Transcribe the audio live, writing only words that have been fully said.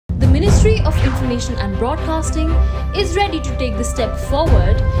Ministry of Information and Broadcasting is ready to take the step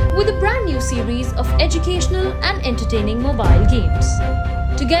forward with a brand new series of educational and entertaining mobile games.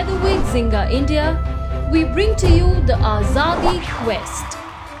 Together with Zynga India, we bring to you the Azadi Quest,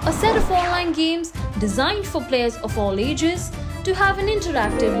 a set of online games designed for players of all ages to have an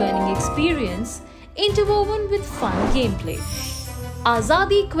interactive learning experience interwoven with fun gameplay.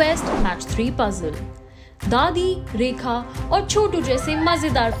 Azadi Quest Match 3 Puzzle. दादी, रेखा और छोटू जैसे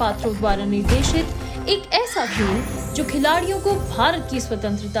मजेदार पात्रों द्वारा निर्देशित एक ऐसा खेल जो खिलाड़ियों को भारत की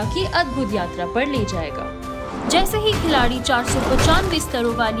स्वतंत्रता की अद्भुत यात्रा पर ले जाएगा। जैसे ही खिलाड़ी 495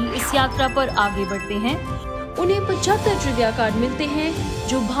 स्तरों वाली इस यात्रा पर आगे बढ़ते हैं, उन्हें 75 ट्रिविया कार्ड मिलते हैं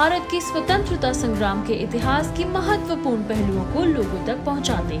जो भारत के स्वतंत्रता संग्राम के इतिहास के महत्वपूर्ण पहलुओं को लोगों तक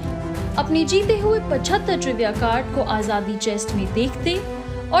पहुंचाते हैं। अपने जीते हुए 75 ट्रिविया कार्ड को आजादी चेस्ट में देखते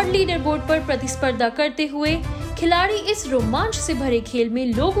और लीडर बोर्ड पर प्रतिस्पर्धा करते हुए खिलाड़ी इस रोमांच से भरे खेल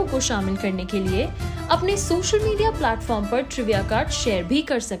में लोगों को शामिल करने के लिए अपने सोशल मीडिया प्लेटफॉर्म पर ट्रिविया कार्ड शेयर भी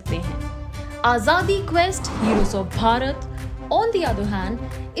कर सकते हैं। Azadi Quest Heroes of Bharat, on the other hand,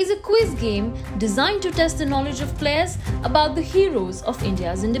 is a quiz game designed to test the knowledge of players about the heroes of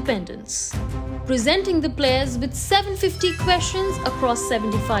India's independence. Presenting the players with 750 questions across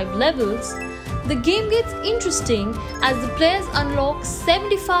 75 levels, the game gets interesting as the players unlock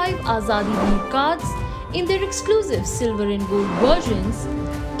 75 Azadi Veer cards in their exclusive silver and gold versions,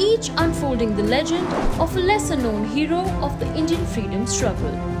 each unfolding the legend of a lesser-known hero of the Indian freedom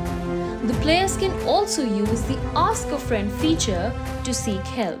struggle. The players can also use the Ask a Friend feature to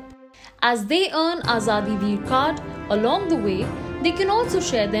seek help. As they earn Azadi Veer card along the way, they can also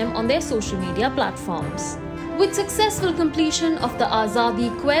share them on their social media platforms. With successful completion of the Azadi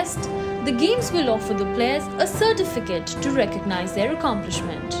Quest, the games will offer the players a certificate to recognize their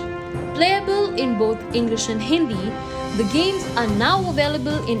accomplishment. Playable in both English and Hindi, the games are now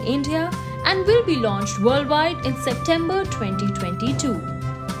available in India and will be launched worldwide in September 2022.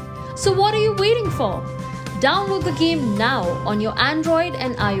 So what are you waiting for? Download the game now on your Android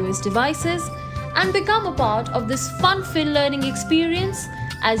and iOS devices and become a part of this fun-filled learning experience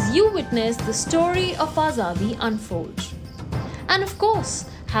as you witness the story of Azadi unfold. And of course,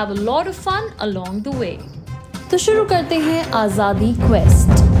 have a lot of fun along the way. तो शुरू करते हैं आज़ादी quest.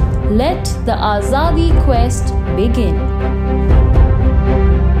 Let the Azadi Quest begin.